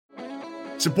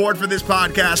Support for this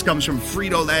podcast comes from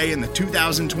Frito-Lay and the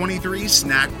 2023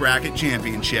 Snack Bracket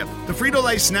Championship. The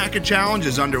Frito-Lay Snack Challenge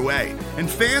is underway, and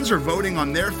fans are voting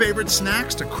on their favorite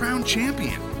snacks to crown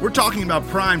champion. We're talking about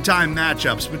prime-time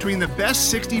matchups between the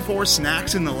best 64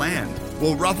 snacks in the land.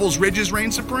 Will Ruffles Ridges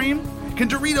reign supreme? Can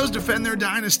Doritos defend their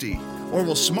dynasty? Or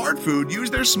will Smart Food use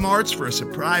their smarts for a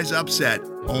surprise upset?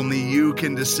 Only you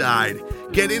can decide.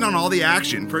 Get in on all the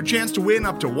action for a chance to win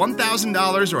up to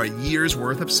 $1,000 or a year's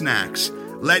worth of snacks.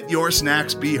 Let your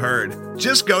snacks be heard.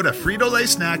 Just go to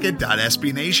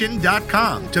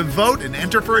fritolaysnacket.sbnation.com to vote and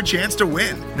enter for a chance to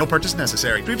win. No purchase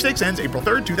necessary. Sweepstakes ends April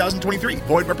 3rd, 2023.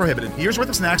 Void where prohibited. Year's worth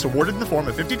of snacks awarded in the form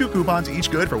of 52 coupons, each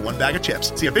good for one bag of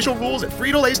chips. See official rules at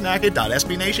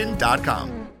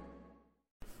fritolaysnacket.sbnation.com.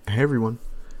 Hey everyone,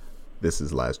 this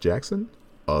is Laz Jackson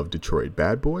of Detroit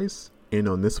Bad Boys, and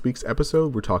on this week's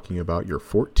episode, we're talking about your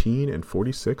 14 and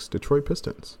 46 Detroit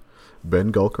Pistons.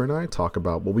 Ben Gulker and I talk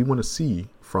about what we want to see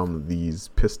from these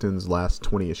Pistons' last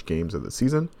 20-ish games of the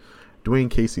season,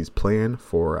 Dwayne Casey's plan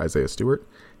for Isaiah Stewart,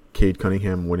 Cade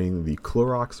Cunningham winning the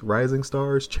Clorox Rising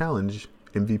Stars Challenge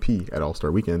MVP at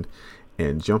All-Star Weekend,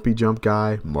 and Jumpy Jump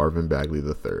guy Marvin Bagley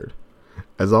III.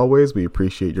 As always, we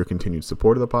appreciate your continued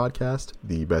support of the podcast.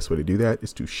 The best way to do that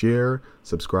is to share,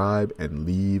 subscribe, and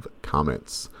leave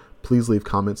comments. Please leave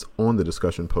comments on the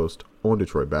discussion post on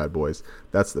Detroit Bad Boys.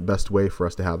 That's the best way for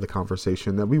us to have the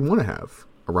conversation that we want to have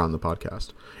around the podcast.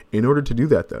 In order to do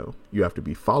that, though, you have to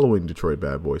be following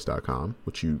DetroitBadBoys.com,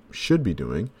 which you should be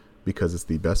doing because it's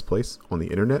the best place on the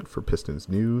internet for Pistons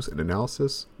news and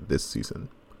analysis this season.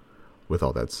 With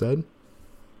all that said,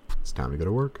 it's time to go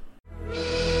to work.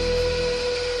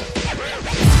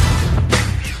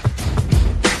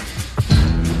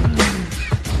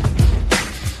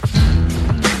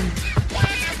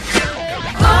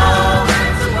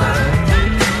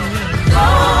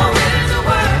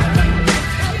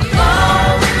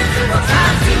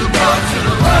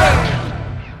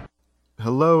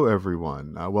 Hello,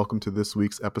 everyone. Welcome to this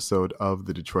week's episode of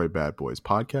the Detroit Bad Boys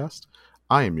podcast.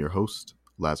 I am your host,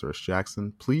 Lazarus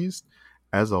Jackson. Pleased,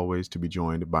 as always, to be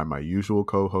joined by my usual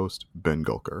co-host, Ben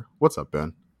Gulker. What's up,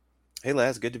 Ben? Hey,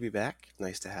 Laz. Good to be back.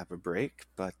 Nice to have a break,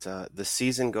 but the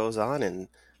season goes on, and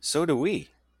so do we.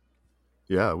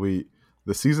 Yeah,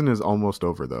 the season is almost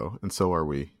over, though, and so are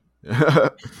we.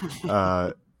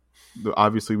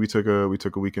 Obviously, we took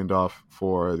a weekend off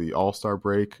for the All-Star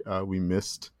break. We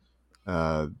missed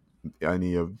any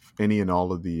and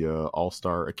all of the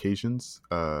All-Star occasions.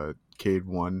 Cade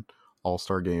won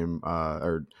All-Star game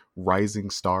or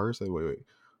Rising Stars. Wait.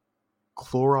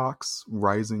 Clorox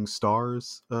Rising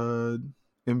Stars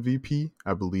MVP.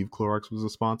 I believe Clorox was a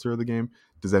sponsor of the game.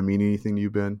 Does that mean anything to you,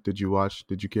 Ben? Did you watch?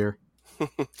 Did you care?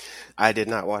 I did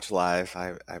not watch live.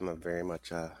 I'm a very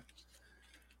much a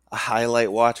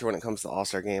highlight watcher when it comes to the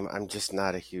All-Star game. I'm just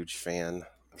not a huge fan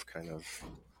of kind of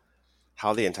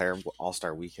how the entire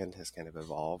All-Star weekend has kind of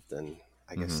evolved and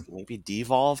I guess maybe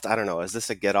devolved. I don't know. Is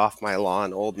this a get off my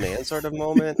lawn old man sort of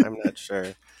moment? I'm not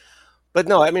sure. But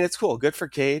no, I mean, it's cool. Good for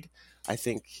Cade. I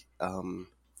think, the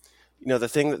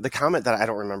comment that I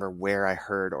don't remember where I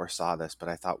heard or saw this, but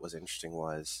I thought was interesting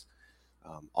was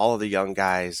all of the young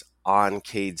guys on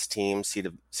Cade's team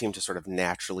seem to sort of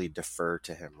naturally defer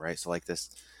to him, right? So like this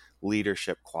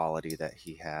leadership quality that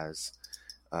he has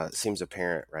seems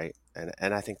apparent, right?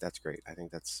 And I think that's great. I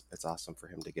think it's awesome for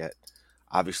him to get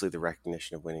obviously the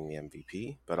recognition of winning the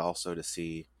MVP, but also to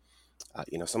see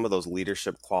some of those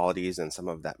leadership qualities and some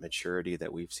of that maturity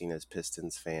that we've seen as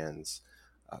Pistons fans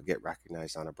get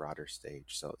recognized on a broader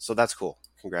stage. So that's cool.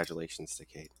 Congratulations to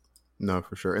Cade. No,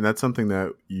 for sure. And that's something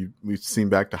that we've seen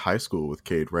back to high school with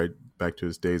Cade, right? Back to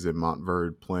his days at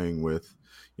Montverde playing with,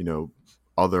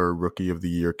 other Rookie of the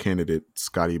Year candidate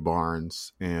Scotty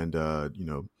Barnes and,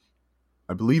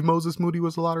 I believe Moses Moody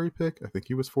was a lottery pick. I think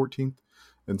he was 14th.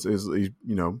 And so is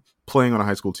playing on a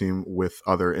high school team with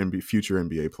other future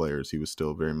NBA players, he was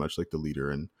still very much like the leader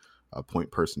and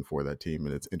point person for that team.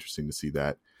 And it's interesting to see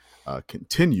that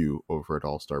continue over at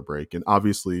All-Star break. And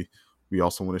obviously, we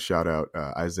also want to shout out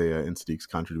Isaiah and Sadiq's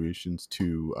contributions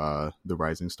to the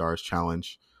Rising Stars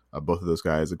Challenge. Both of those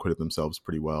guys acquitted themselves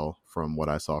pretty well from what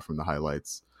I saw from the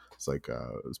highlights. It's like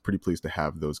I was pretty pleased to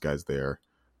have those guys there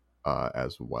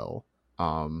as well.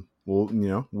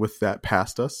 With that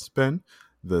past us, Ben,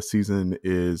 the season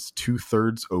is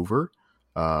 2/3 over.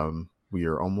 We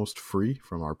are almost free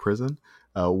from our prison.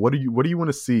 What do you want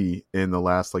to see in the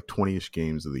last 20-ish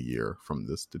games of the year from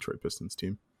this Detroit Pistons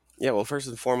team? Yeah, well, first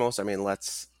and foremost, I mean,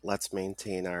 let's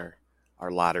maintain our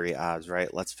our lottery odds,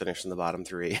 right? Let's finish in the bottom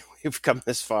three. We've come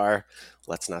this far.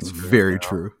 Let's not screw up Very now.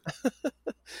 true.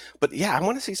 But yeah, I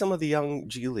want to see some of the young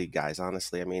G League guys,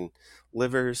 honestly. I mean,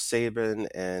 Livers, Saban,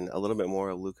 and a little bit more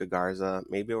of Luca Garza,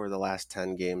 maybe over the last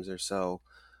 10 games or so.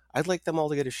 I'd like them all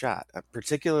to get a shot.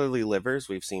 Particularly Livers,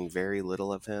 we've seen very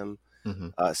little of him. Hmm.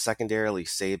 Secondarily,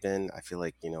 Saban, I feel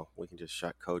like, we can just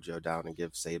shut Kojo down and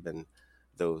give Saban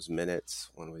those minutes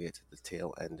when we get to the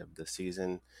tail end of the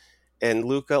season. And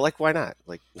Luca, like, why not?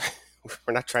 Like,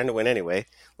 we're not trying to win anyway.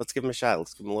 Let's give him a shot.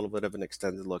 Let's give him a little bit of an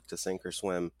extended look to sink or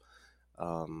swim.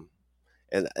 Um,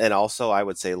 and also, I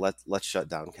would say let's shut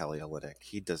down Kelly Olynyk.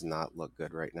 He does not look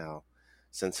good right now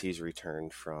since he's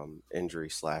returned from injury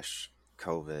slash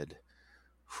COVID.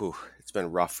 Whew, it's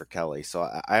been rough for Kelly. So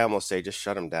I almost say just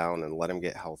shut him down and let him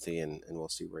get healthy, and we'll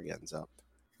see where he ends up.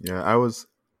 Yeah, I was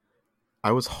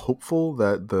hopeful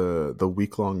that the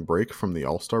week long break from the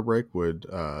All-Star break would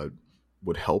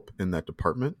help in that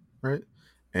department, right?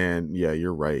 And yeah,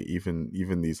 you're right.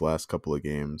 Even these last couple of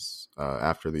games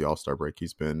after the All-Star break,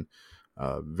 he's been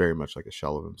very much like a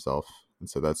shell of himself, and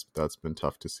so that's been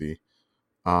tough to see.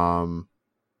 Um,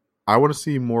 I want to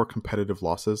see more competitive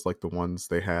losses like the ones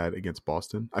they had against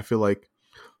Boston. I feel like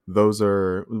those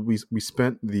are we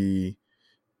spent the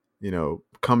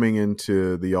coming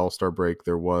into the All-Star break,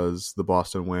 there was the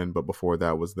Boston win, but before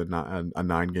that was a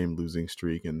 9-game losing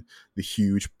streak and the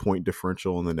huge point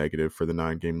differential in the negative for the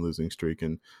 9-game losing streak,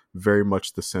 and very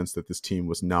much the sense that this team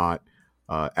was not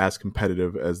as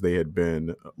competitive as they had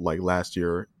been like last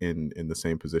year in the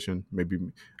same position, maybe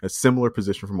a similar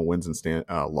position from a wins and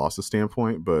losses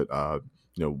standpoint, but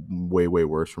way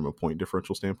worse from a point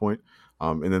differential standpoint.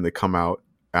 And then they come out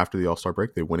after the All-Star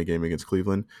break, they win a game against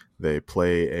Cleveland. They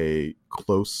play a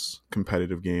close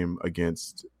competitive game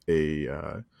against a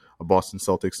Boston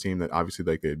Celtics team that obviously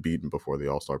like they had beaten before the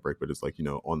All-Star break, but it's like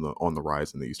on the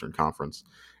rise in the Eastern Conference.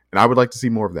 And I would like to see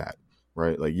more of that,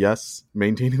 right? Like, yes,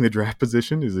 maintaining the draft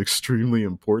position is extremely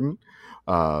important,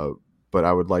 but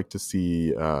I would like to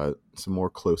see some more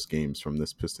close games from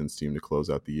this Pistons team to close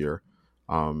out the year.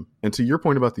 And to your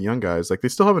point about the young guys, like they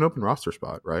still have an open roster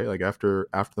spot, right? Like after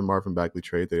the Marvin Bagley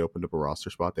trade, they opened up a roster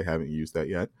spot. They haven't used that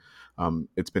yet.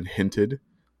 It's been hinted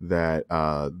that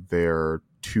their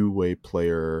two-way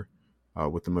player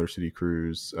with the Motor City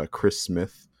Cruise, Chris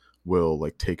Smith, will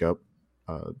like take up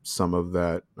some of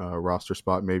that roster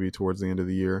spot maybe towards the end of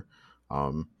the year.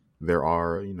 There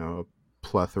are a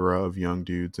plethora of young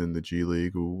dudes in the G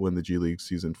League who, when the G League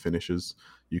season finishes,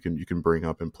 you can bring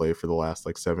up and play for the last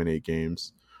like 7-8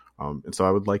 games. And so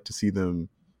I would like to see them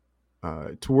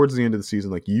towards the end of the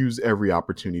season, like use every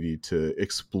opportunity to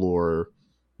explore,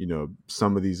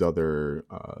 some of these other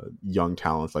young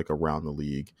talents like around the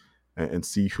league, and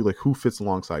see who fits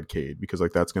alongside Cade, because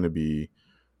like that's going to be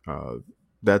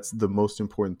that's the most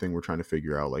important thing we're trying to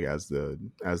figure out. Like as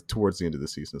towards the end of the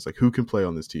season, it's like who can play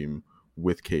on this team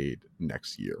with Cade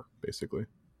next year, basically.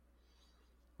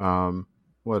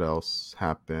 What else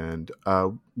happened?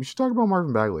 We should talk about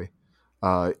Marvin Bagley.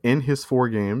 In his 4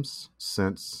 games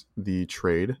since the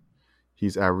trade,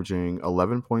 he's averaging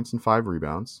 11 points and 5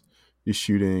 rebounds. He's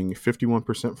shooting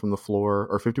 51% from the floor,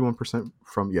 or 51%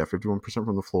 from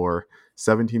the floor,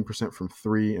 17% from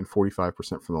 3, and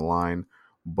 45% from the line.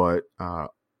 But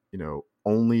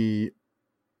only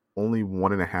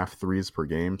 1.5 threes per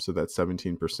game. So that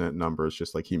 17% number is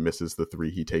just like he misses the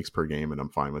 3 he takes per game, and I'm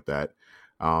fine with that.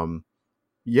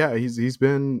 Yeah, he's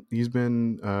been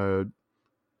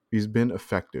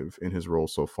effective in his role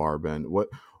so far, Ben.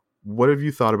 What have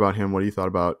you thought about him? What have you thought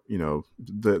about,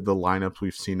 the lineups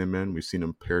we've seen him in? We've seen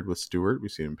him paired with Stewart.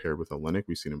 We've seen him paired with Olynyk.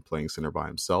 We've seen him playing center by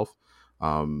himself.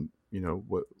 What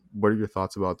are your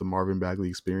thoughts about the Marvin Bagley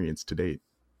experience to date?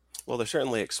 Well, they're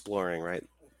certainly exploring, right?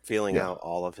 Feeling Yeah. out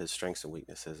all of his strengths and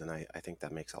weaknesses, and I think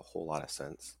that makes a whole lot of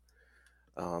sense.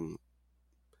 Um,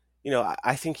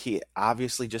 I think he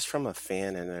obviously, just from a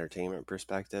fan and entertainment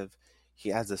perspective,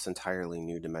 he adds this entirely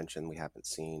new dimension we haven't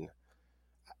seen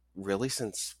really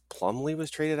since Plumlee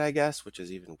was traded, I guess, which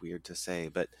is even weird to say,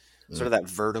 but sort of that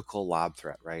vertical lob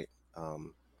threat, right?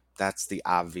 That's the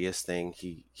obvious thing.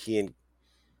 He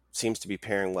seems to be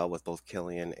pairing well with both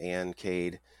Killian and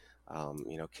Cade.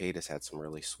 Cade has had some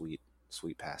really sweet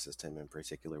passes to him in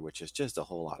particular, which is just a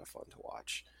whole lot of fun to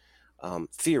watch.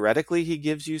 Theoretically, he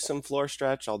gives you some floor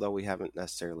stretch, although we haven't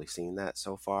necessarily seen that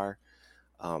so far.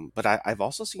 But I've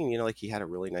also seen, like he had a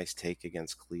really nice take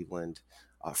against Cleveland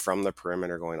from the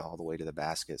perimeter going all the way to the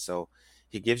basket. So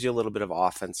he gives you a little bit of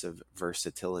offensive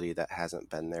versatility that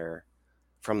hasn't been there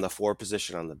from the 4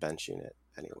 position on the bench unit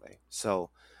anyway.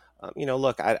 So,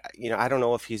 look, I don't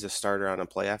know if he's a starter on a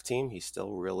playoff team. He's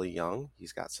still really young.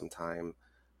 He's got some time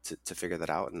to figure that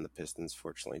out, and the Pistons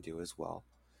fortunately do as well.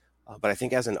 But I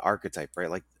think as an archetype, right,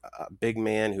 like a big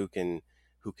man who can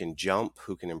jump,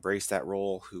 who can embrace that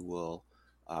role, who will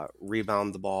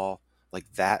rebound the ball,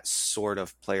 like that sort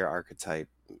of player archetype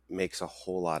makes a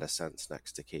whole lot of sense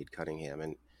next to Cade Cunningham.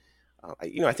 And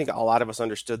I think a lot of us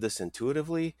understood this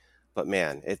intuitively, but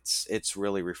man, it's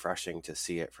really refreshing to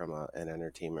see it from an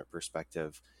entertainment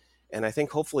perspective. And I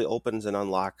think hopefully opens and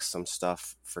unlocks some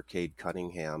stuff for Cade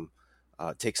Cunningham,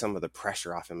 take some of the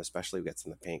pressure off him, especially if he gets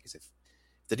in the paint. Because if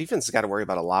the defense has got to worry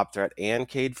about a lob threat and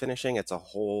Cade finishing, it's a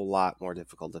whole lot more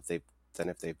difficult than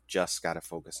if they've just got to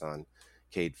focus on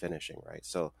Cade finishing, right?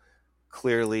 So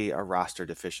clearly a roster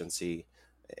deficiency,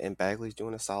 and Bagley's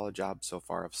doing a solid job so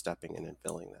far of stepping in and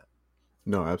filling that.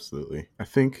 No, absolutely. I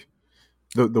think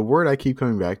the word I keep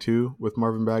coming back to with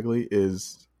Marvin Bagley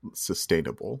is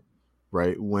sustainable,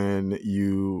 right? When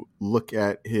you look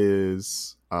at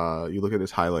his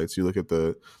highlights, you look at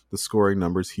the scoring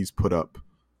numbers he's put up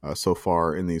so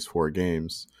far in these 4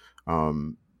 games.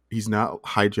 He's not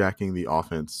hijacking the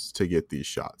offense to get these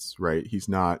shots, right? He's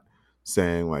not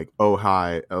saying like, oh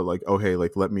hi, like oh hey,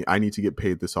 like I need to get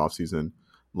paid this offseason.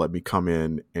 Let me come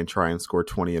in and try and score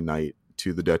 20 a night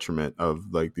to the detriment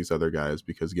of like these other guys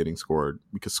because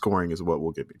scoring is what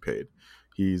will get me paid.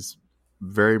 He's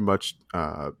very much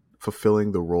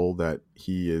fulfilling the role that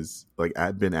he is like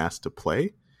been asked to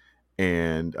play,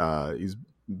 and he's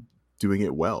doing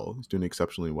it well. He's doing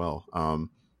exceptionally well.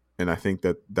 And I think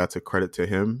that that's a credit to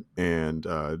him, and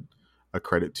a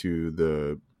credit to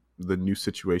the new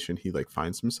situation he like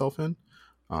finds himself in.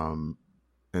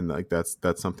 And like that's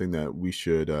something that we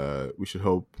should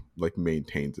hope like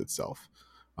maintains itself.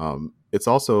 It's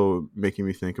also making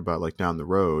me think about like down the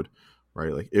road,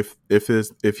 right? Like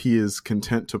if he is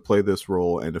content to play this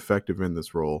role and effective in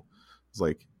this role, it's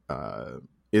like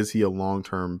is he a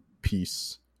long-term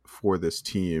piece for this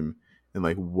team, and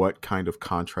like what kind of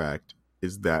contract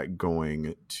is that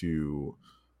going to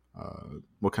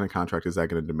what kind of contract is that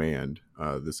going to demand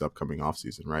this upcoming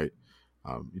offseason, right?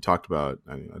 I talked about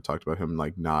him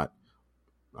like not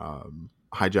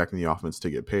hijacking the offense to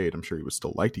get paid. I'm sure he would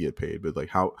still like to get paid, but like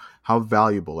how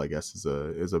valuable, I guess,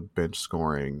 is a bench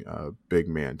scoring big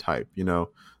man type.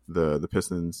 The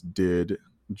Pistons did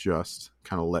just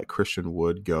kind of let Christian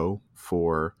Wood go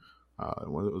for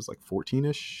what it was like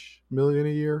 14-ish million a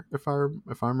year, if I'm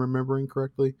remembering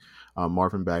correctly.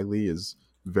 Marvin Bagley is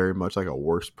very much like a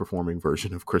worse performing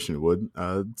version of Christian Wood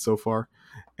so far.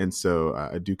 And so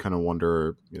I do kind of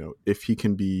wonder, if he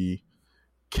can be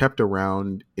kept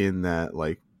around in that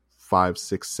like $5,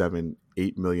 $6, $7,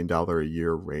 $8 million a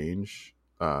year range.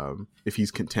 If he's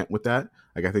content with that,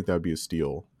 like I think that would be a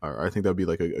steal, or I think that would be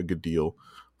like a good deal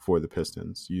for the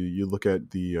Pistons. You look at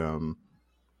the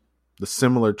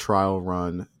similar trial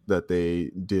run that they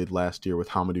did last year with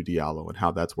Hamidou Diallo and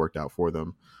how that's worked out for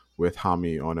them, with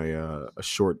Hami on a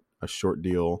short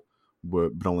deal,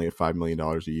 but only at $5 million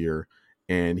a year,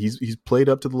 and he's played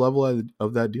up to the level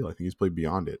of that deal. I think he's played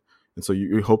beyond it, and so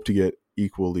you hope to get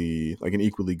an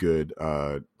equally good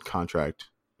contract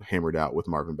hammered out with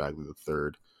Marvin Bagley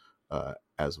III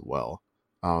as well.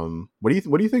 What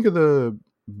do you think of the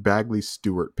Bagley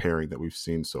Stewart pairing that we've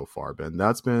seen so far, Ben?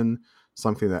 That's been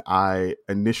something that I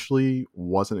initially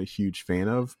wasn't a huge fan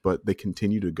of, but they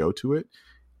continue to go to it,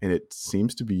 and it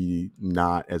seems to be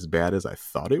not as bad as I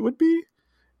thought it would be.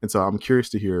 And so I'm curious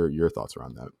to hear your thoughts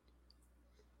around that.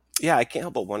 Yeah, I can't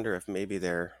help but wonder if maybe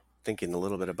they're thinking a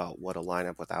little bit about what a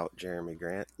lineup without Jeremy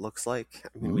Grant looks like.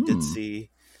 I mean, we did see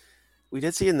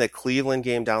in the Cleveland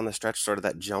game down the stretch sort of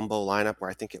that jumbo lineup where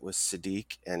I think it was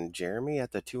Sadiq and Jeremy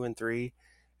at the 2 and 3,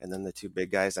 and then the 2 big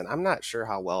guys. And I'm not sure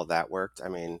how well that worked. I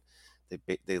mean,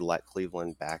 they let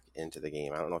Cleveland back into the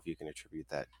game. I don't know if you can attribute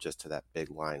that just to that big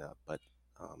lineup, but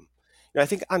I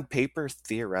think on paper,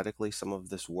 theoretically, some of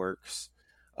this works.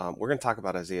 We're going to talk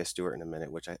about Isaiah Stewart in a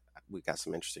minute, which we got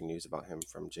some interesting news about him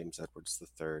from James Edwards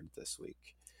III this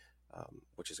week,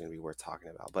 which is going to be worth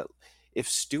talking about. But if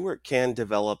Stewart can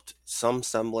develop some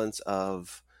semblance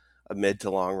of a mid to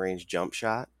long range jump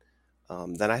shot,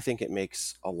 then I think it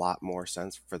makes a lot more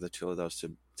sense for the two of those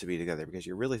to be together, because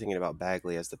you're really thinking about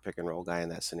Bagley as the pick and roll guy in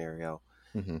that scenario.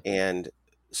 Mm-hmm. And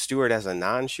Stewart as a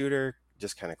non-shooter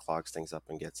just kind of clogs things up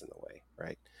and gets in the way,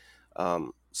 right?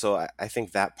 So I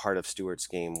think that part of Stewart's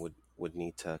game would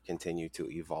need to continue to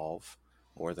evolve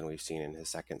more than we've seen in his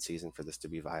second season for this to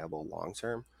be viable long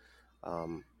term.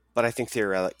 But I think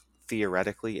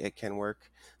theoretically it can work.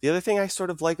 The other thing I sort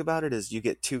of like about it is you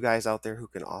get 2 guys out there who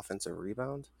can offensive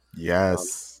rebound.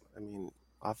 Yes. I mean,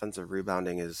 offensive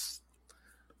rebounding is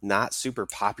not super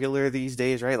popular these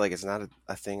days, right? Like it's not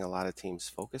a thing a lot of teams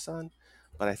focus on.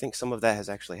 but I think some of that has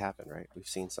actually happened, right? We've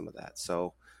seen some of that.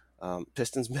 So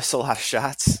Pistons miss a lot of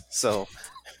shots, so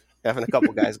having a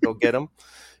couple guys go get them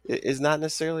is not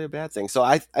necessarily a bad thing. So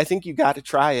I think you got to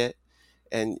try it,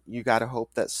 and you got to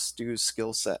hope that Stu's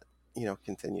skill set,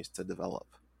 continues to develop.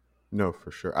 No, for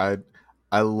sure.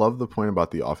 I love the point about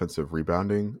the offensive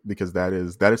rebounding, because that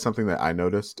is something that I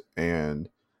noticed, and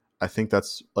I think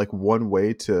that's like one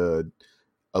way to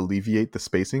alleviate the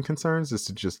spacing concerns is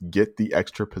to just get the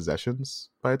extra possessions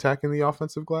by attacking the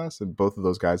offensive glass. And both of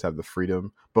those guys have the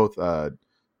freedom, both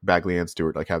Bagley and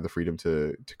Stewart, like have the freedom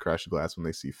to crash the glass when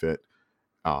they see fit.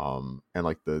 And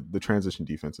like the transition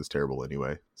defense is terrible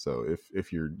anyway. So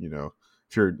if you're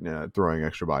throwing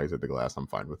extra bodies at the glass, I'm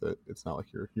fine with it. It's not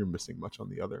like you're missing much on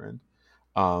the other end.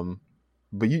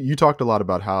 But you talked a lot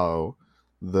about how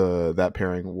that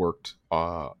pairing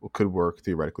could work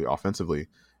theoretically offensively.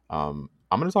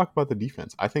 I'm going to talk about the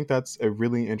defense. I think that's a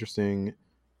really interesting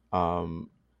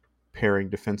pairing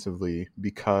defensively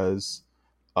because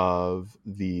of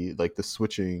the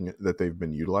switching that they've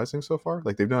been utilizing so far.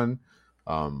 Like they've done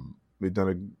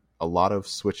a lot of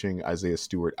switching Isaiah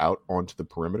Stewart out onto the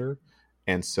perimeter,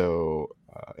 and so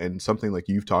and something like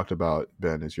you've talked about,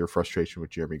 Ben, is your frustration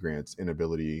with Jeremy Grant's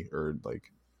inability or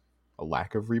like a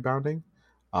lack of rebounding.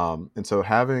 And so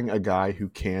having a guy who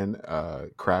can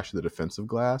crash the defensive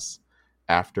glass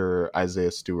after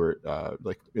Isaiah Stewart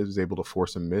is able to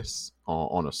force a miss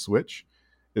on a switch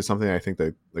is something I think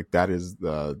that is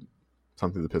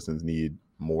something the Pistons need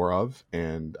more of,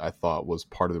 and I thought was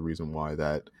part of the reason why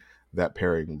that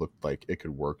pairing looked like it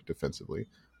could work defensively.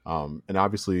 And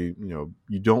obviously,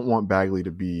 you don't want Bagley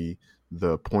to be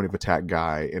the point of attack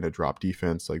guy in a drop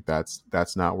defense. Like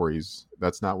that's not where he's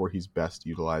best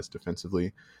utilized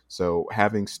defensively. So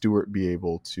having Stewart be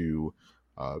able to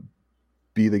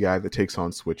be the guy that takes on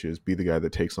switches, be the guy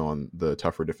that takes on the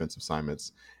tougher defensive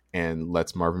assignments, and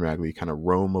lets Marvin Bagley kind of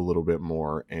roam a little bit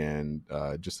more and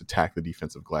just attack the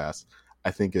defensive glass,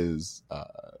 I think is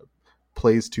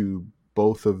plays to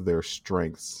both of their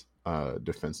strengths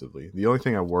defensively. The only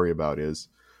thing I worry about is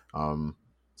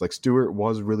it's like Stewart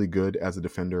was really good as a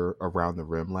defender around the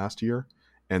rim last year,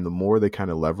 and the more they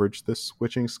kind of leverage this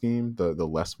switching scheme, the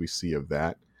less we see of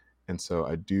that. And so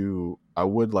I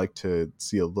would like to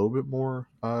see a little bit more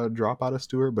drop out of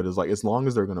Stewart, but as long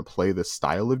as they're going to play this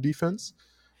style of defense,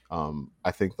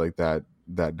 I think like that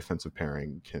defensive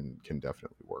pairing can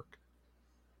definitely work.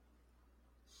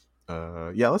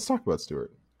 Yeah, let's talk about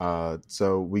Stewart.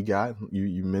 So we got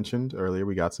you mentioned earlier,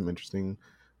 we got some interesting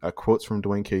quotes from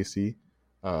Dwayne Casey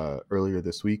earlier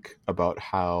this week about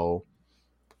how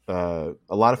a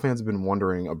lot of fans have been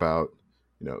wondering about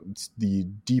the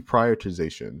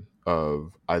deprioritization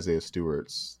of Isaiah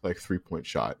Stewart's like 3-point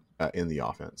shot in the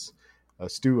offense.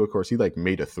 Stu, of course, he like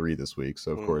made a 3 this week,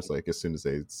 so of course, like as soon as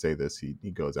they say this, he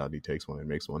goes out and he takes one and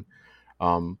makes one.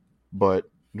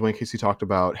 But Dwayne Casey talked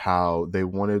about how they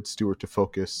wanted Stewart to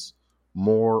focus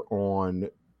more on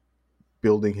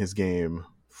building his game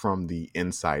from the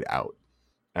inside out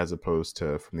as opposed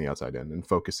to from the outside in, and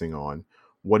focusing on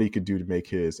what he could do to make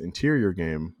his interior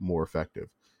game more effective.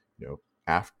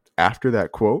 After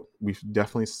that quote, we've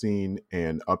definitely seen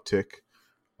an uptick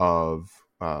of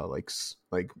I've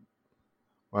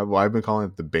been calling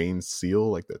it the Baines seal,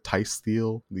 like the Tice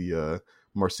seal. The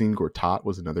Marcin Gortat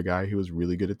was another guy who was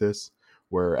really good at this,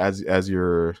 where as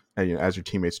your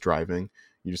teammates driving,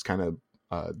 you just kind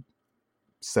of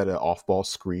set an off-ball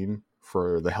screen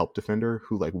for the help defender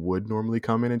who like would normally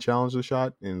come in and challenge the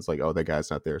shot, and it's like, oh, that guy's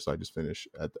not there, so I just finish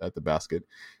at the basket.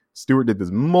 Stewart did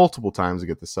this multiple times to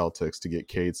get the Celtics to get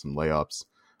Cade some layups.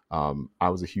 I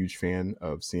was a huge fan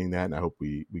of seeing that, and I hope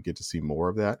we get to see more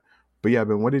of that. But yeah,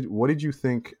 Ben, what did you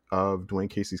think of Dwayne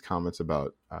Casey's comments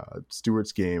about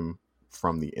Stewart's game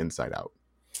from the inside out?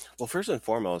 Well, first and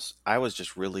foremost, I was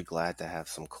just really glad to have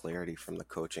some clarity from the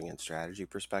coaching and strategy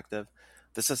perspective.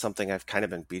 This is something I've kind of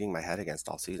been beating my head against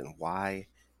all season. Why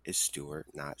is Stewart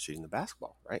not shooting the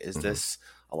basketball, right? Is this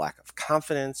a lack of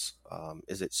confidence?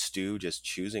 Is it Stu just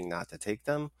choosing not to take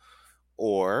them?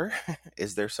 Or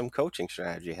is there some coaching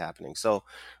strategy happening? So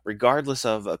regardless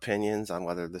of opinions on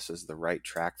whether this is the right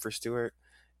track for Stewart,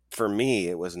 for me,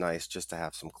 it was nice just to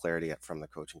have some clarity from the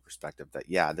coaching perspective that,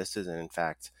 yeah, this is in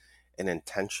fact an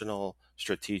intentional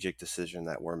strategic decision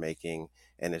that we're making,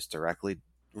 and it's directly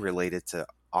related to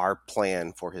our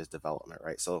plan for his development,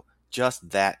 right? So just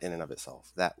that in and of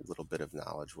itself, that little bit of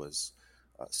knowledge was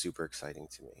super exciting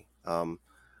to me.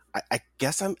 I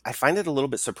guess I find it a little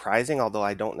bit surprising, although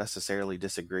I don't necessarily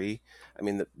disagree. I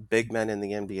mean, the big men in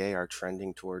the NBA are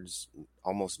trending towards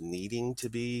almost needing to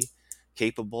be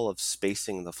capable of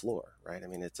spacing the floor, right? I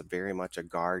mean, it's very much a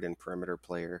guard and perimeter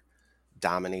player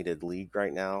dominated league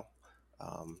right now.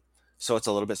 So it's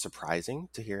a little bit surprising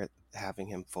to hear having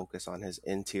him focus on his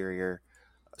interior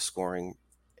scoring,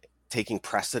 taking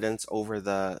precedence over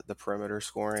the perimeter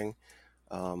scoring.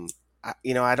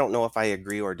 I don't know if I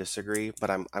agree or disagree, but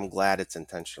I'm glad it's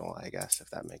intentional, I guess, if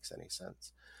that makes any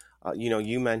sense.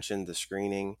 You mentioned the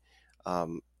screening.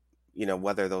 Um,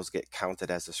 whether those get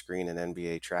counted as a screen in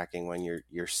NBA tracking when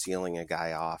you're sealing a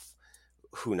guy off,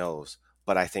 who knows?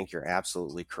 But I think you're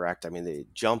absolutely correct. I mean,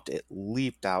 it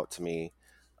leaped out to me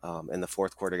in the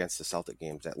fourth quarter against the Celtic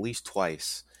games at least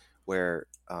twice, where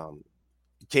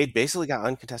Cade basically got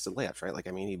uncontested layups, right? Like,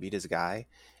 I mean, he beat his guy,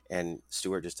 and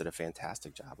Stewart just did a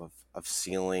fantastic job of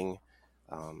sealing,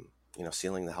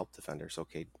 sealing the help defender. So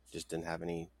Cade just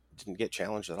didn't get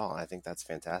challenged at all. I think that's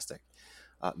fantastic.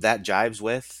 That jives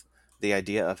with the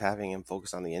idea of having him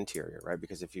focus on the interior, right?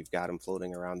 Because if you've got him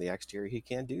floating around the exterior, he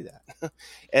can't do that.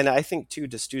 And I think, too,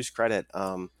 to Stu's credit,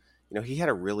 he had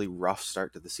a really rough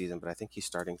start to the season, but I think he's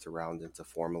starting to round into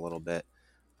form a little bit.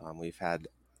 We've had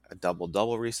a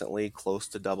double-double recently, close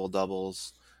to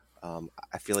double-doubles.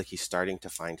 I feel like he's starting to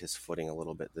find his footing a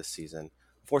little bit this season.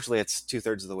 Unfortunately, it's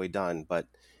 2/3 of the way done, but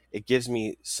it gives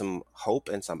me some hope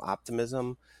and some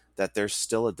optimism that there's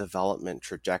still a development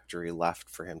trajectory left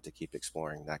for him to keep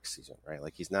exploring next season, right?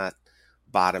 Like, he's not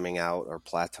bottoming out or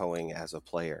plateauing as a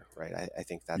player, right? I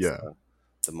think that's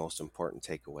the most important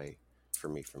takeaway for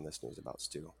me from this news about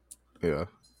Stu. Yeah.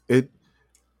 It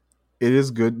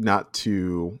is good not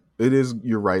to,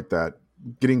 you're right that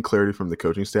getting clarity from the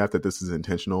coaching staff that this is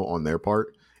intentional on their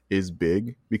part is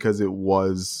big, because it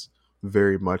was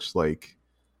very much like,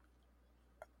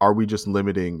 are we just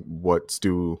limiting what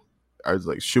Stu, I was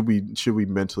like, should we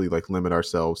mentally like limit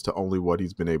ourselves to only what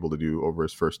he's been able to do over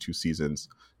his first 2 seasons,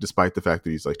 despite the fact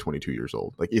that he's like 22 years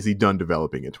old? Like, is he done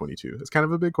developing at 22? It's kind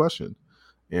of a big question.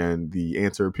 And the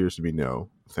answer appears to be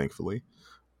no, thankfully.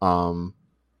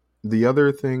 The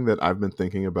other thing that I've been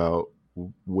thinking about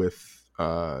with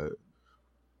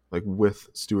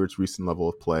Stewart's recent level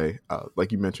of play,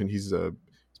 like you mentioned, he's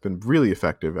been really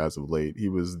effective as of late. He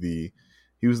was the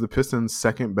Pistons'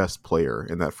 second best player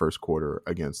in that first quarter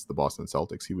against the Boston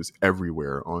Celtics. He was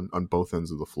everywhere on both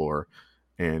ends of the floor,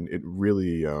 and it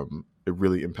really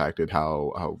impacted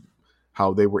how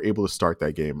they were able to start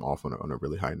that game off on a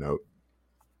really high note.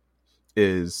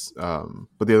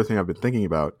 But the other thing I've been thinking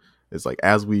about is, like,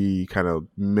 as we kind of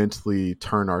mentally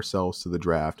turn ourselves to the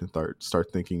draft and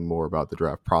start thinking more about the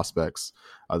draft prospects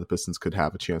the Pistons could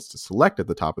have a chance to select at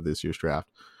the top of this year's draft.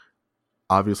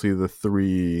 Obviously, the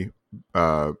three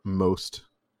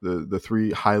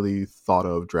highly thought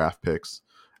of draft picks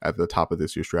at the top of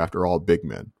this year's draft are all big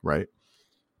men, right?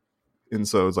 And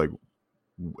so it's like,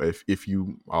 if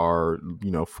you are,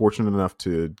 fortunate enough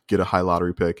to get a high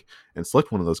lottery pick and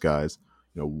select one of those guys,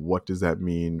 what does that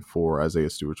mean for Isaiah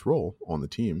Stewart's role on the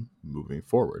team moving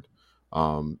forward?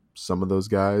 Some of those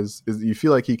guys, you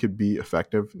feel like he could be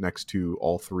effective next to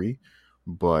all three,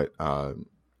 but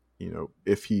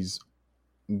if he's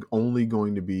only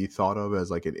going to be thought of as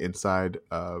like an inside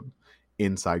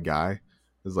guy,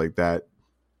 is like that.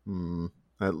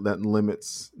 That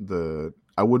limits the.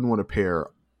 I wouldn't want to pair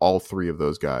all three of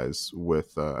those guys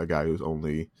with a guy who's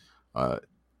only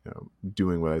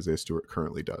doing what Isaiah Stewart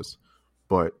currently does.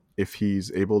 But if he's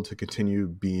able to continue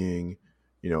being,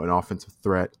 an offensive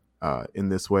threat in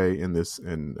this way, and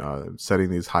setting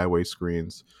these highway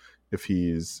screens, if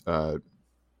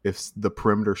the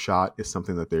perimeter shot is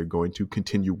something that they're going to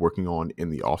continue working on in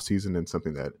the offseason, and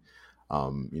something that,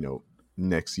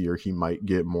 next year he might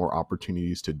get more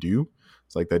opportunities to do,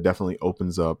 it's like that definitely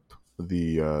opens up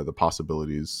the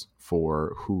possibilities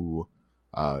for who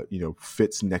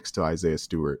fits next to Isaiah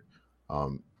Stewart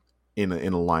in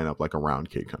a lineup like around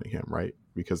Cade Cunningham, right?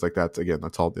 Because like that's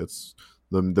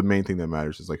the main thing that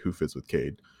matters is like who fits with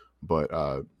Cade. But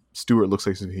Stewart looks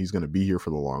like he's going to be here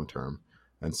for the long term,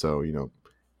 and so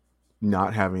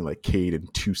not having like Cade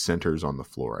and 2 centers on the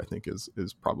floor, I think is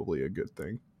probably a good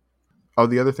thing. Oh,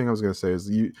 the other thing I was going to say is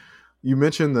you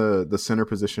mentioned the center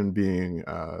position being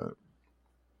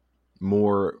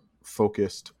more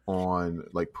focused on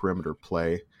like perimeter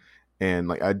play, and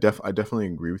like I definitely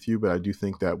agree with you, but I do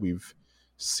think that we've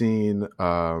still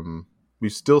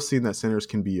seen that centers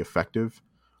can be effective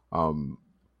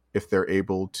if they're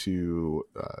able to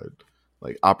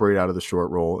like operate out of the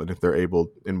short roll, and if they're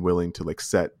able and willing to like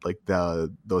set like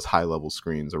those high level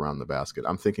screens around the basket.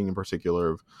 I'm thinking in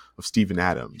particular of Steven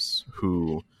Adams,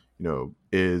 who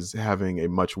is having a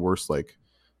much worse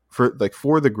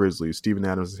for the Grizzlies. Steven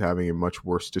Adams is having a much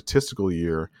worse statistical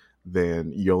year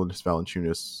than Jonas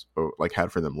Valanciunas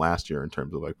had for them last year in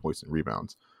terms of like points and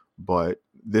rebounds. But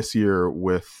this year,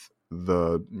 with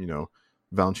the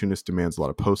Valanciunas demands a lot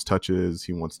of post touches.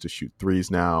 He wants to shoot threes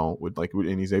now,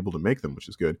 and he's able to make them, which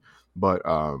is good. But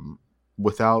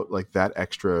without like that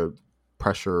extra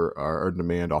pressure or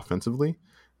demand offensively,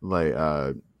 like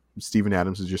Steven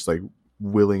Adams is just like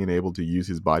willing and able to use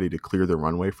his body to clear the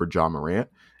runway for Ja Morant,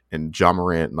 and Ja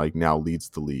Morant like now leads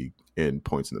the league in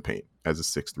points in the paint as a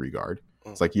 6'3" guard.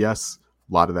 It's like, yes,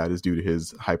 a lot of that is due to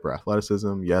his hyper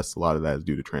athleticism. Yes, a lot of that is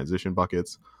due to transition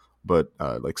buckets, but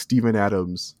like Steven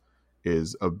Adams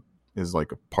is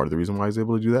like a part of the reason why he's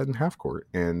able to do that in half court,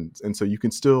 and so you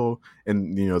can still,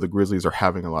 and you know, the Grizzlies are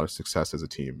having a lot of success as a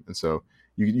team, and so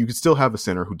you can still have a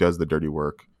center who does the dirty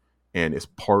work and is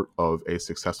part of a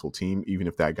successful team, even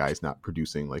if that guy's not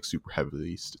producing like super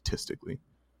heavily statistically.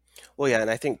 Well, yeah, and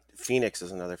I think Phoenix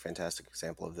is another fantastic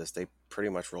example of this. They pretty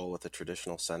much roll with a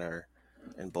traditional center,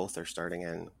 and both are starting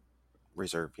and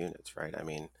reserve units, right? I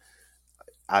mean,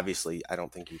 obviously, I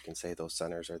don't think you can say those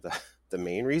centers are the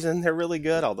main reason they're really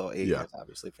good, although Ayton is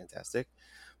obviously fantastic.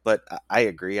 But I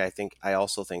agree. I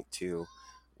also think, too,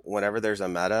 whenever there's a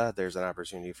meta, there's an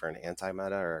opportunity for an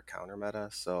anti-meta or a counter-meta.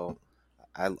 So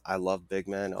I love big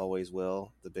men, always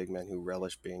will. The big men who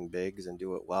relish being bigs and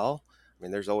do it well. I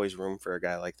mean, there's always room for a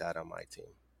guy like that on my team.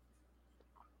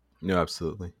 No,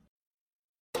 absolutely.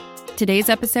 Today's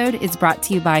episode is brought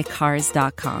to you by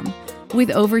Cars.com. With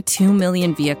over 2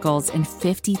 million vehicles and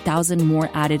 50,000 more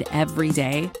added every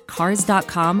day,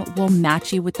 Cars.com will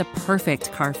match you with the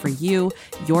perfect car for you,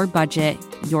 your budget,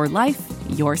 your life,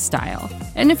 your style.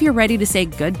 And if you're ready to say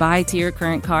goodbye to your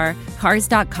current car,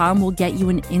 Cars.com will get you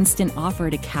an instant offer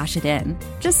to cash it in.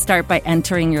 Just start by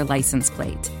entering your license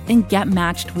plate and get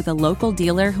matched with a local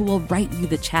dealer who will write you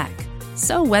the check.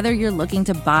 So whether you're looking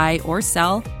to buy or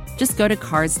sell, just go to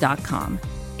Cars.com.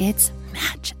 It's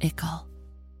magical.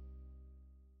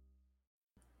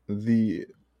 The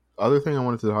other thing I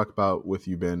wanted to talk about with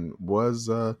you, Ben, was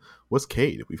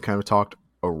Cade. We've kind of talked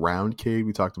around Cade.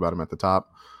 We talked about him at the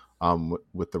top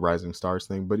with the Rising Stars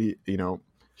thing, but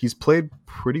he's played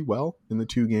pretty well in the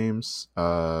 2 games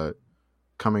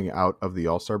coming out of the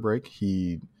All-Star break.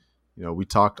 We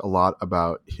talked a lot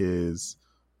about his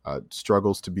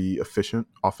struggles to be efficient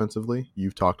offensively.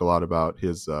 You've talked a lot about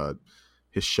his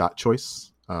shot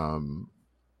choice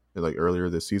like earlier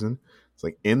this season. It's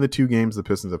like in the 2 games the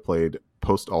Pistons have played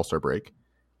post All-Star break,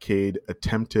 Cade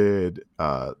attempted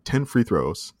 10 free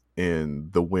throws in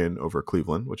the win over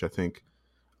Cleveland, which I think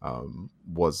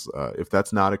was if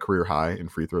that's not a career high in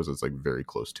free throws, it's like very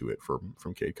close to it from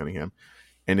Cade Cunningham.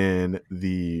 And in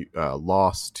the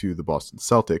loss to the Boston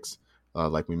Celtics,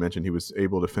 like we mentioned, he was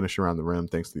able to finish around the rim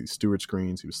thanks to these Stewart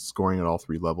screens. He was scoring at all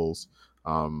 3 levels.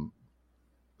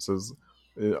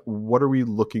 What are we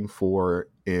looking for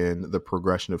in the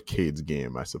progression of Cade's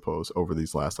game, I suppose, over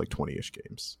these last like 20-ish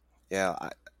games? Yeah,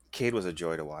 Cade was a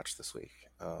joy to watch this week.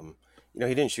 He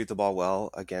didn't shoot the ball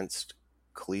well against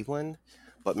Cleveland,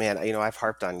 but man, I've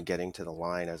harped on getting to the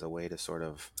line as a way to sort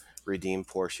of redeem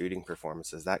poor shooting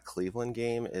performances. That Cleveland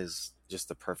game is just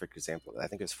the perfect example. I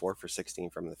think it was 4 for 16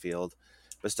 from the field,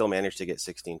 but still managed to get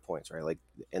 16 points, right?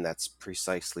 And that's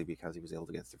precisely because he was able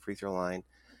to get to the free throw line.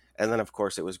 And then, of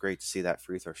course, it was great to see that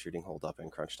free throw shooting hold up in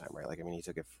crunch time, right? He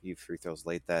took a few free throws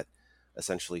late that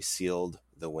essentially sealed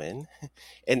the win.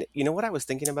 And you know what I was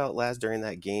thinking about, Laz, during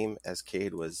that game as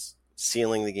Cade was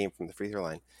sealing the game from the free throw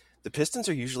line? The Pistons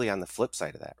are usually on the flip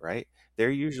side of that, right?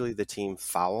 They're usually the team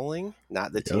fouling,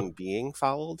 not the team being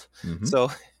fouled. Mm-hmm.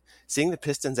 So seeing the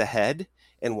Pistons ahead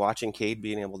and watching Cade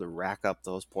being able to rack up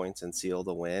those points and seal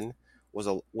the win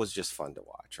was just fun to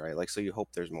watch, right? So you hope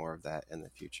there's more of that in the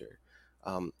future.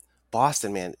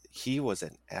 Boston, man, he was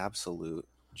an absolute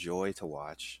joy to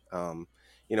watch.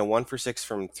 1 for 6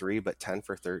 from 3, but 10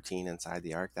 for 13 inside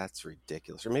the arc. That's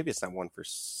ridiculous. Or maybe it's not 1 for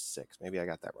 6. Maybe I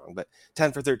got that wrong. But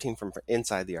 10 for 13 from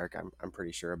inside the arc, I'm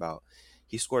pretty sure about.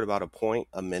 He scored about a point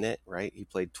a minute, right? He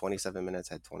played 27 minutes,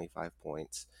 had 25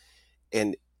 points.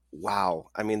 And wow,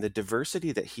 the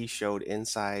diversity that he showed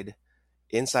inside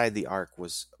the arc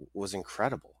was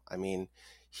incredible.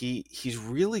 He's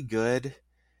really good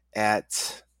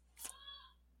at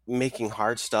making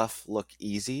hard stuff look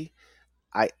easy.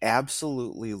 I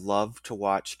absolutely love to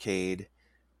watch Cade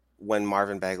when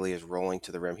Marvin Bagley is rolling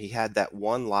to the rim. He had that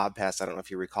one lob pass, I don't know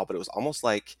if you recall, but it was almost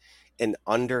like an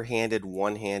underhanded,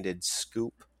 one-handed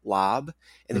scoop lob.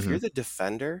 And if you're the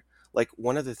defender, like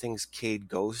one of the things Cade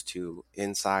goes to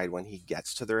inside when he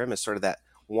gets to the rim is sort of that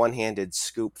one-handed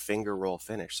scoop finger roll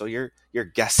finish. So you're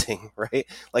guessing, right?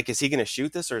 Like, is he going to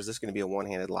shoot this, or is this going to be a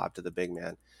one-handed lob to the big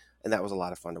man? And that was a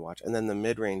lot of fun to watch. And then the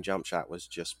mid-range jump shot was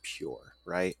just pure,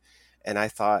 right? And I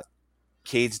thought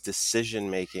Cade's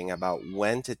decision-making about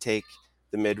when to take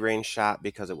the mid-range shot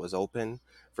because it was open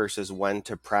versus when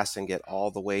to press and get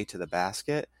all the way to the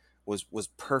basket was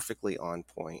perfectly on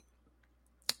point.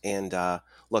 And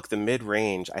look, the mid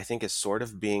range I think is sort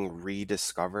of being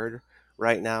rediscovered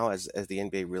right now as the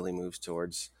NBA really moves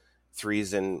towards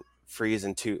threes and threes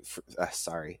and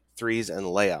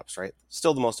layups. Right,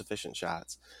 still the most efficient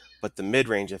shots, but the mid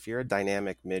range. If you're a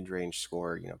dynamic mid range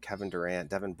scorer, Kevin Durant,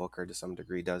 Devin Booker to some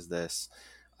degree does this.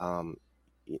 Um,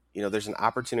 there's an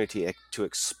opportunity to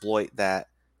exploit that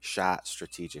shot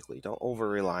strategically. Don't over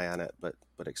rely on it, but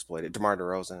exploit it. DeMar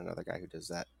DeRozan, another guy who does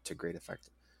that to great effect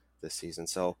this season.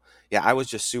 So yeah, I was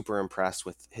just super impressed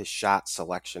with his shot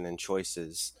selection and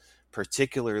choices,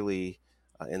 particularly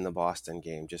in the Boston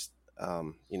game. Just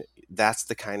that's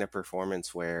the kind of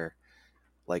performance where,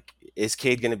 like, is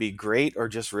Cade going to be great or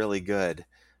just really good?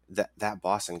 That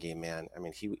Boston game, man. I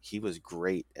mean, he was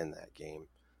great in that game.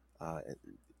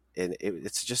 And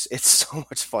it's so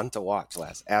much fun to watch.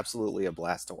 Absolutely a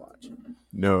blast to watch.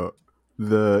 No,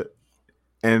 they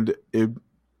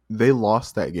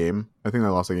lost that game. I think they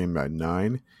lost that game by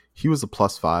 9. He was a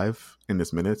 +5 in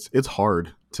his minutes. It's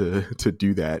hard to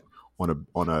do that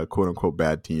on a quote unquote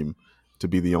bad team, to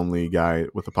be the only guy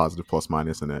with a positive plus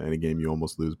minus in a game you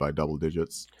almost lose by double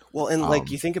digits. Well, and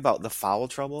you think about the foul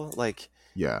trouble,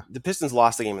 yeah, the Pistons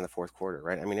lost the game in the fourth quarter,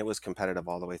 right? I mean, it was competitive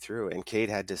all the way through, and Cade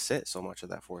had to sit so much of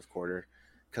that fourth quarter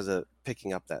because of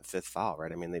picking up that 5th foul,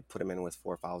 right? I mean, they put him in with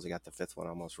 4 fouls. He got the 5th one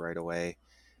almost right away.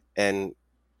 And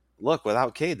look,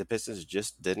 without Cade, the Pistons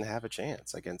just didn't have a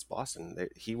chance against Boston.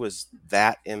 He was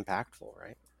that impactful,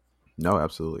 right? No,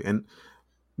 absolutely. And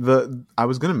I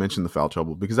was going to mention the foul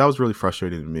trouble because that was really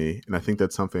frustrating to me, and I think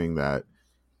that's something that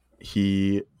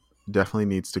he definitely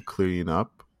needs to clean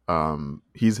up.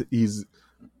 He's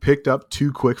picked up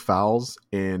 2 quick fouls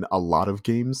in a lot of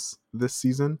games this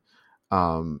season.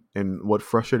 And what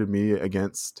frustrated me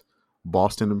against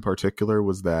Boston in particular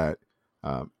was that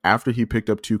after he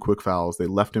picked up 2 quick fouls, they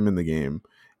left him in the game,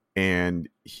 and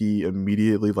he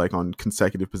immediately, on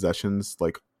consecutive possessions,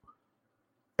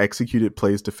 executed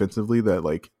plays defensively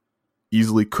that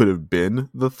easily could have been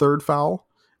the 3rd foul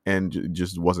and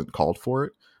just wasn't called for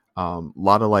it. A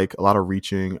lot of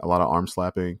reaching, a lot of arm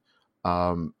slapping.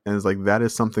 And it's that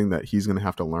is something that he's going to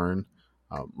have to learn.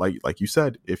 Like you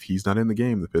said, if he's not in the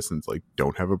game, the Pistons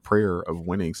don't have a prayer of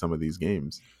winning some of these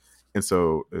games. And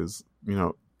so as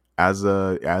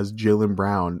Jaylen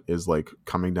Brown is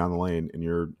coming down the lane and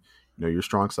your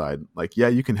strong side, yeah,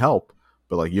 you can help,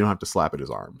 but you don't have to slap at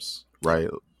his arms. Right.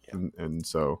 Yeah. And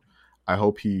so I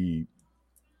hope he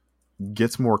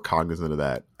gets more cognizant of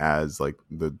that as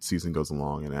the season goes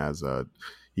along and as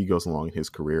he goes along in his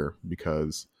career,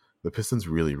 because the Pistons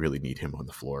really, really need him on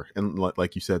the floor. And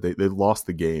like you said, they lost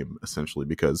the game essentially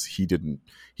because he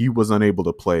was unable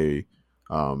to play,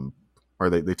 or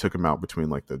they took him out between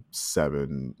the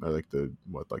 7 or the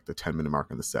 10-minute mark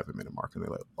and the 7-minute mark, and they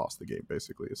lost the game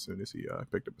basically as soon as he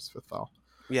picked up his 5th foul.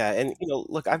 Yeah, and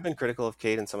look, I've been critical of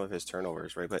Cade and some of his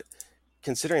turnovers, right? But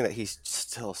considering that he's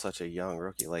still such a young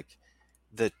rookie,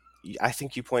 I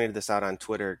think you pointed this out on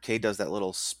Twitter. Cade does that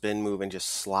little spin move and just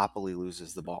sloppily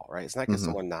loses the ball, right? It's not because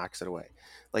someone knocks it away.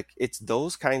 It's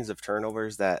those kinds of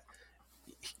turnovers that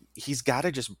he's got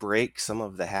to just break some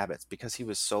of the habits, because he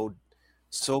was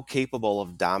so capable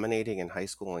of dominating in high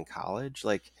school and college.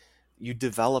 You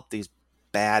develop these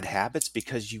bad habits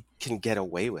because you can get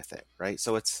away with it, right?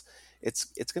 So it's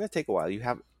going to take a while.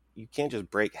 You can't just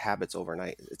break habits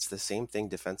overnight. It's the same thing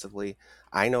defensively.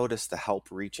 I noticed the help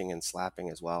reaching and slapping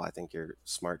as well. I think you're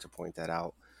smart to point that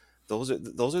out. Those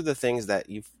are the things that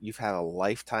you've had a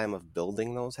lifetime of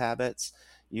building those habits.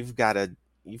 You've got to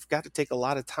take a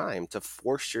lot of time to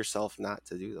force yourself not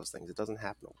to do those things. It doesn't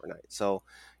happen overnight. So,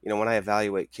 when I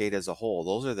evaluate Cade as a whole,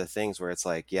 those are the things where it's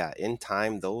in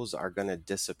time, those are going to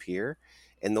disappear.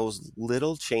 And those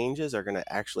little changes are going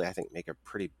to actually, I think, make a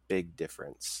pretty big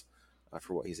difference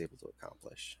for what he's able to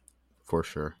accomplish. For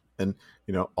sure. And,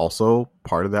 also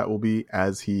part of that will be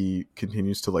as he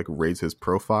continues to raise his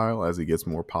profile, as he gets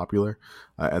more popular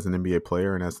as an NBA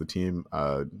player, and as the team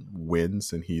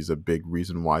wins, and he's a big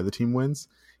reason why the team wins,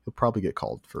 he'll probably get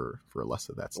called for less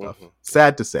of that stuff. Mm-hmm.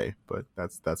 Sad to say, but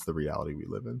that's the reality we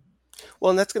live in.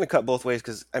 Well, and that's going to cut both ways,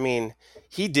 because,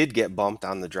 he did get bumped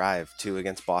on the drive, too,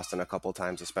 against Boston a couple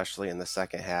times, especially in the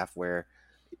second half, where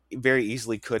very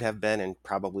easily could have been and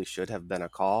probably should have been a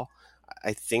call.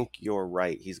 I think you're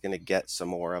right. He's going to get some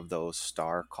more of those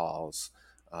star calls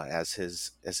as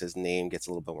his name gets a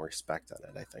little bit more respect on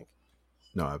it, I think.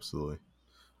 No, absolutely.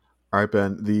 All right,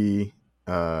 Ben,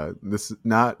 this is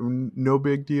no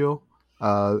big deal.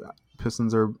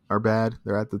 Pistons are bad.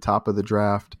 They're at the top of the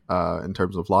draft in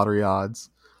terms of lottery odds.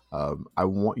 I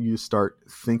want you to start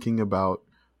thinking about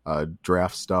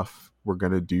draft stuff. We're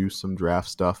gonna do some draft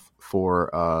stuff for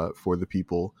the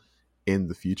people in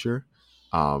the future.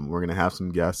 We're gonna have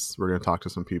some guests. We're gonna talk to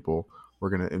some people. We're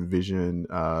gonna envision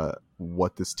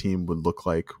what this team would look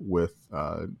like with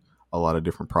a lot of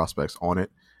different prospects on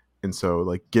it. And so,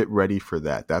 like, get ready for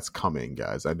that. That's coming,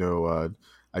 guys. I know.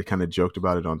 I kind of joked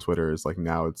about it on Twitter. It's like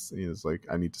now it's like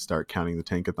I need to start counting the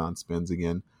tankathon spins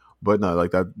again. But no,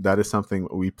 like that is something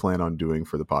we plan on doing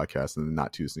for the podcast in the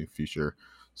not too distant future.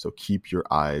 So keep your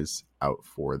eyes out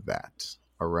for that.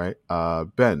 All right.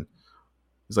 Ben,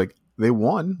 it's like they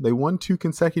won 2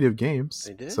 consecutive games.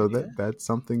 They did, so yeah. that's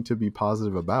something to be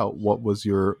positive about. What was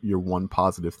your one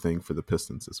positive thing for the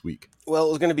Pistons this week? Well, it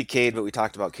was going to be Cade, but we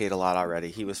talked about Cade a lot already.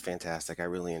 He was fantastic. I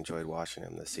really enjoyed watching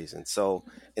him this season. So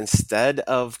instead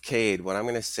of Cade, what I'm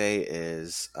going to say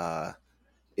is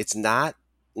it's not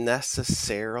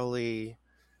necessarily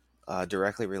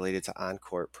directly related to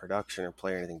on-court production or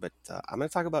play or anything, but I'm going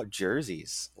to talk about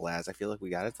jerseys, Laz. I feel like we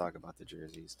got to talk about the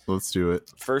jerseys. Let's do it.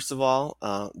 First of all,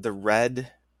 the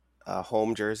red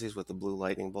home jerseys with the blue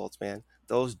lightning bolts, man,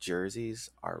 those jerseys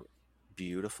are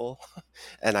beautiful,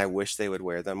 and I wish they would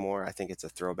wear them more. I think it's a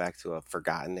throwback to a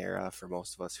forgotten era for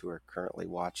most of us who are currently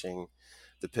watching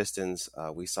the Pistons.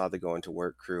 We saw the Going to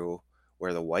Work crew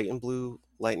wear the white and blue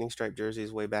lightning stripe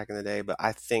jerseys way back in the day, but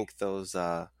I think those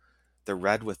the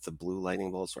red with the blue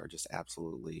lightning bolts are just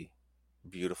absolutely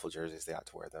beautiful jerseys. They ought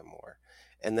to wear them more.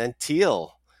 And then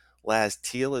teal, Laz,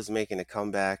 teal is making a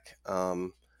comeback.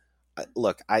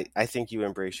 Look, I think you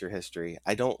embrace your history.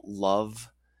 I don't love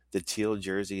the teal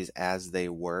jerseys as they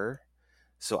were,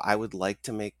 so I would like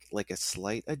to make like a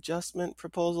slight adjustment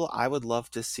proposal. I would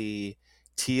love to see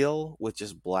teal with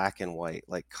just black and white,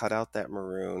 like cut out that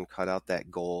maroon, cut out that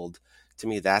gold. To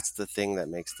me, that's the thing that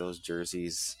makes those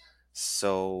jerseys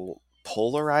so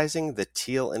polarizing. The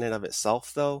teal in and of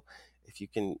itself, though, if you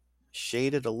can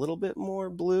shade it a little bit more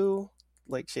blue,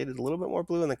 like shaded a little bit more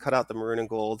blue, and then cut out the maroon and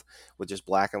gold with just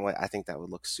black and white, I think that would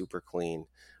look super clean.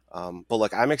 But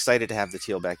look, I'm excited to have the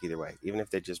teal back either way, even if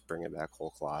they just bring it back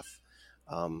whole cloth.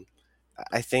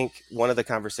 I think one of the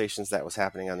conversations that was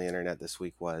happening on the internet this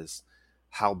week was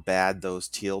how bad those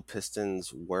teal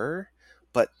Pistons were,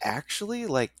 but actually,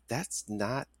 like, that's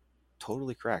not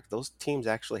totally correct. Those teams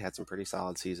actually had some pretty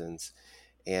solid seasons.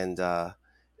 And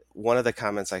one of the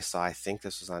comments I saw, I think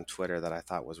this was on Twitter, that I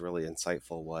thought was really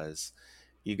insightful was,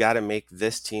 you got to make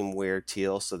this team wear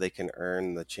teal so they can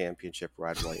earn the championship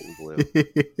red, white, and blue.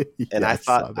 And I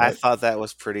thought that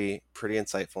was pretty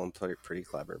insightful and pretty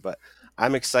clever. But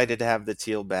I'm excited to have the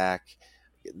teal back.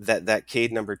 That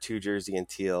Cade number 2 jersey in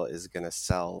teal is going to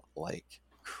sell like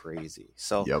crazy.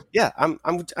 So yeah, I'm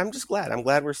just glad. I'm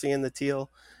glad we're seeing the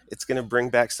teal. It's going to bring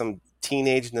back some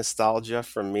teenage nostalgia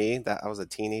from me, that I was a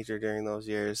teenager during those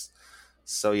years.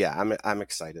 So yeah, I'm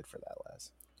excited for that,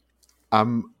 Laz.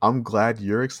 I'm glad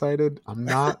you're excited. I'm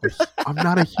not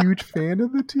a huge fan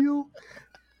of the teal.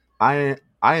 I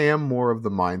am more of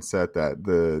the mindset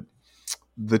that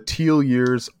the teal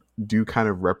years do kind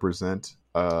of represent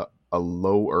a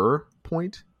lower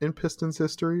point in Pistons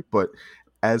history, but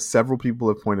as several people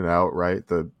have pointed out, right,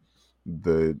 the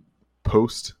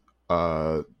post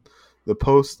like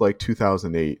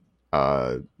 2008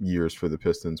 years for the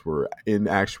Pistons were in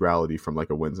actuality, from like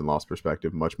a wins and loss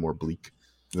perspective, much more bleak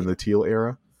than the teal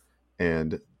era.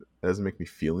 And that doesn't make me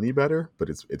feel any better, but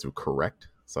it's correct,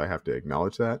 so I have to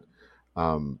acknowledge that.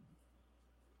 I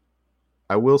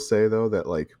will say though that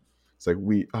like it's like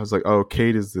I was like, oh,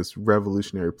 Cade is this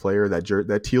revolutionary player.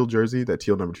 That teal jersey, that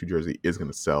teal number 2 jersey is going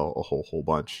to sell a whole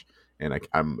bunch, and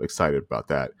I'm excited about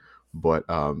that. But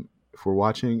if we're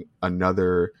watching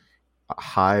another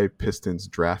high Pistons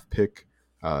draft pick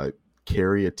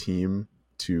carry a team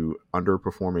to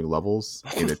underperforming levels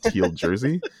in a teal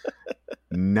jersey,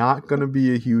 not going to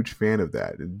be a huge fan of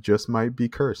that. It just might be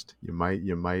cursed. You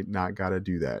might not got to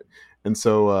do that. And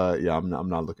so yeah, I'm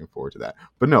not looking forward to that.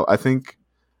 But no, I think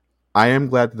I am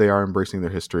glad that they are embracing their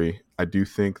history. I do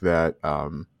think that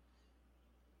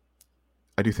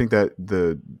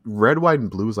the red, white, and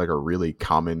blue is like a really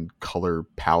common color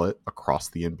palette across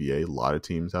the NBA. A lot of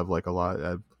teams have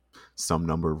some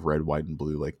number of red, white, and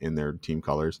blue like in their team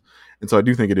colors, and so I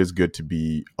do think it is good to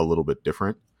be a little bit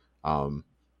different.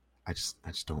 I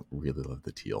just don't really love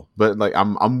the teal, but like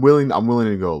I'm willing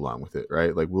to go along with it,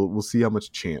 right? Like we'll see how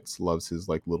much Chance loves his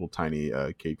like little tiny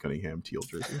Cade Cunningham teal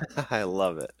jersey. I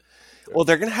love it. Well,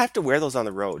 they're gonna have to wear those on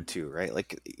the road too, right?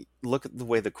 Like, look at the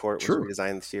way the court was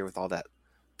redesigned this year with all that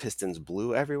Pistons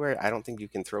blue everywhere. I don't think you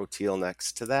can throw teal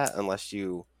next to that unless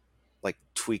you like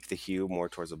tweak the hue more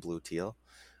towards a blue teal.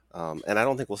 And I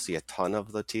don't think we'll see a ton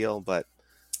of the teal, but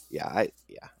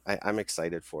I'm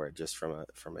excited for it just from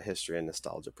a history and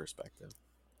nostalgia perspective.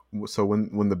 So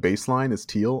when the baseline is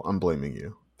teal, I'm blaming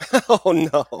you. Oh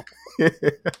no.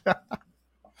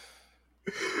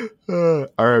 All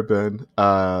right, Ben.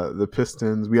 The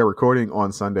Pistons. We are recording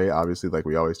on Sunday, obviously, like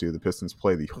we always do. The Pistons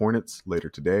play the Hornets later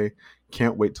today.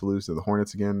 Can't wait to lose to the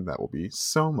Hornets again. That will be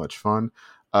so much fun.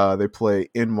 They play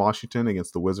in Washington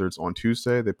against the Wizards on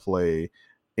Tuesday. They play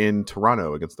in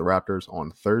Toronto against the Raptors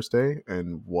on Thursday,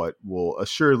 and what will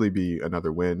assuredly be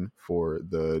another win for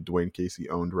the Dwayne Casey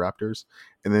owned Raptors.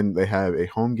 And then they have a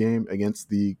home game against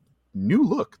the new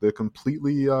look, the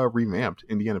completely revamped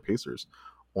Indiana Pacers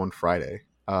on Friday.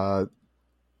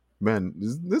 Man,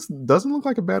 this doesn't look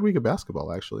like a bad week of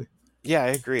basketball, actually. Yeah,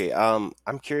 I agree. I'm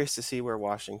curious to see where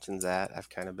Washington's at. I've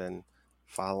kind of been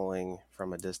following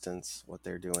from a distance what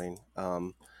they're doing.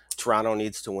 Toronto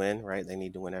needs to win, right? They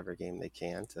need to win every game they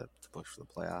can to push for the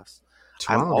playoffs.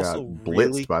 I'm Toronto got also blitzed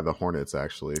really, by the Hornets,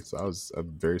 actually, so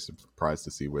I'm very surprised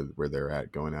to see where they're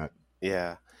at going at.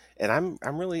 yeah, and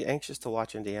I'm really anxious to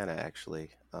watch Indiana actually.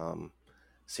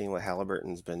 Seeing what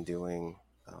Halliburton's been doing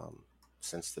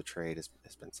since the trade has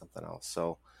been something else.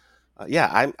 So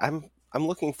yeah, I'm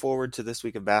looking forward to this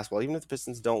week of basketball. Even if the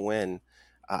Pistons don't win,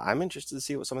 I'm interested to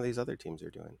see what some of these other teams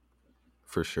are doing.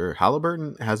 For sure.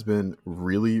 Halliburton has been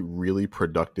really, really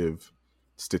productive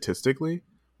statistically,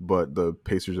 but the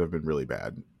Pacers have been really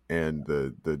bad. And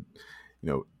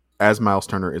as Miles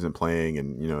Turner isn't playing,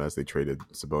 and as they traded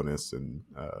Sabonis, and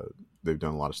they've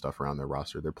done a lot of stuff around their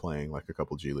roster, they're playing like a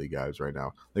couple G League guys right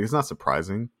now. Like, it's not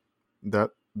surprising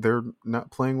that they're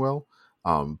not playing well,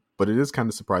 but it is kind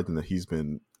of surprising that he's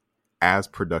been as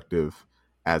productive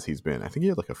as he's been. I think he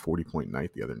had like a 40-point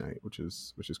night the other night, which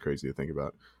is crazy to think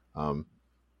about.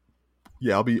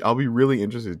 Yeah, I'll be really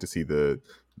interested to see the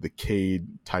Cade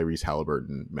Tyrese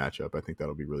Halliburton matchup. I think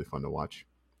that'll be really fun to watch.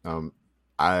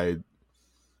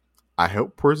 I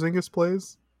hope Porzingis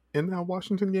plays in that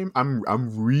Washington game.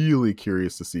 I'm really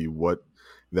curious to see what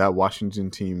that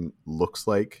Washington team looks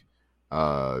like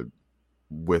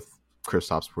with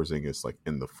Kristaps Porzingis like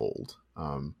in the fold.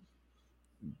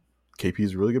 KP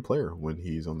is a really good player when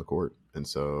he's on the court, and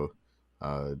so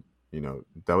that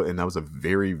was a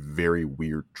very, very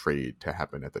weird trade to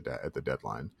happen at the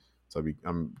deadline. So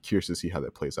I'm curious to see how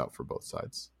that plays out for both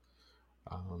sides.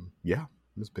 Yeah,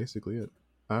 that's basically it.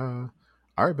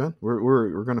 All right, Ben,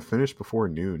 we're gonna finish before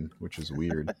noon, which is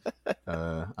weird.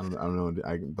 I don't know.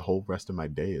 The whole rest of my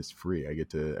day is free. I get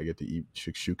to eat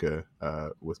shakshuka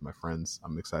with my friends.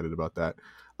 I'm excited about that.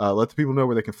 Let the people know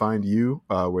where they can find you,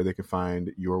 where they can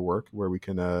find your work, where we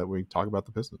can talk about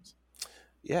the Pistons.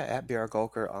 Yeah, at BR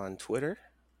Gulker on Twitter.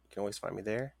 You can always find me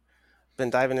there.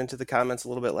 Been diving into the comments a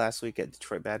little bit last week at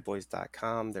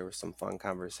DetroitBadBoys.com. There were some fun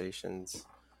conversations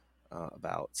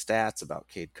about stats, about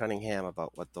Cade Cunningham,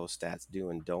 about what those stats do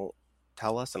and don't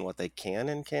tell us, and what they can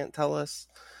and can't tell us.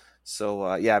 So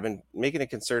I've been making a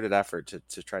concerted effort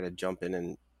to try to jump in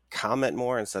and comment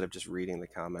more instead of just reading the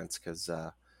comments, because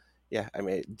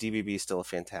DBB is still a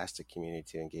fantastic community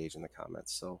to engage in the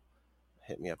comments. So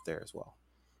hit me up there as well.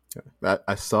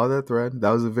 I saw that thread. That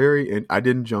was I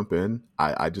didn't jump in.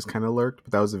 I just kind of lurked,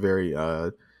 but that was a very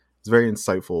very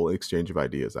insightful exchange of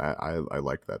ideas. I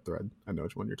liked that thread. I know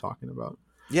which one you're talking about.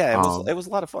 Yeah, it was a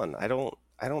lot of fun. I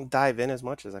don't dive in as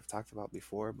much as I've talked about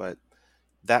before, but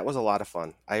that was a lot of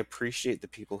fun. I appreciate the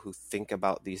people who think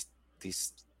about these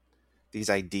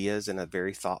ideas in a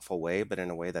very thoughtful way, but in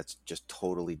a way that's just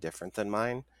totally different than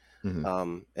mine.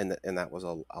 Mm-hmm. And that was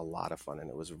a lot of fun, and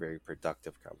it was a very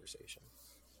productive conversation.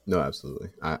 No,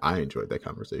 absolutely. I enjoyed that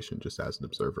conversation just as an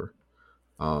observer.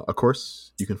 Of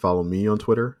course, you can follow me on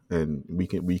Twitter, and we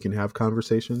can have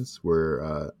conversations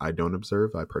where I don't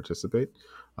observe, I participate.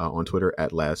 On Twitter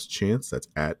at Last Chance. That's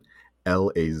at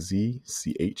LAZCHANCE.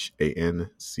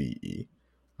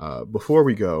 Before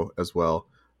we go as well,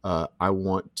 I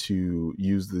want to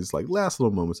use these like last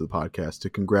little moments of the podcast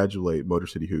to congratulate Motor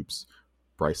City Hoops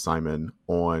Bryce Simon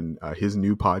on his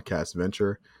new podcast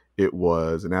venture. It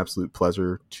was an absolute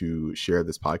pleasure to share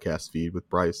this podcast feed with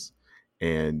Bryce,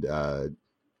 and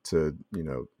to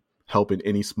help in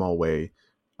any small way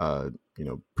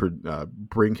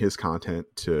bring his content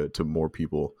to more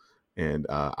people. And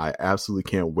I absolutely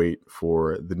can't wait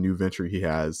for the new venture he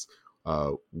has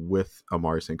with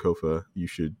Amari Sankofa. You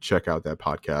should check out that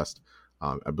podcast.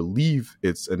 I believe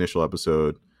its initial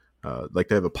episode, they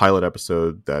have a pilot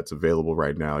episode that's available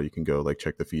right now. You can go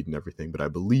check the feed and everything, but I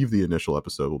believe the initial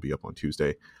episode will be up on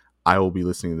Tuesday. I will be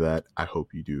listening to that. I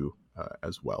hope you do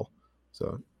as well.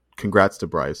 So congrats to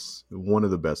Bryce, one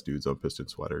of the best dudes on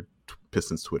Pistons Twitter,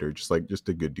 just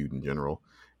a good dude in general.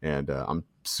 And I'm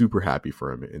super happy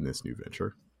for him in this new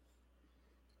venture.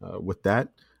 With that,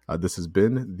 this has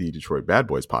been the Detroit Bad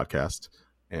Boys podcast.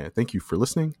 And thank you for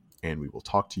listening. And we will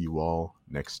talk to you all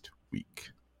next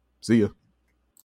week. See ya.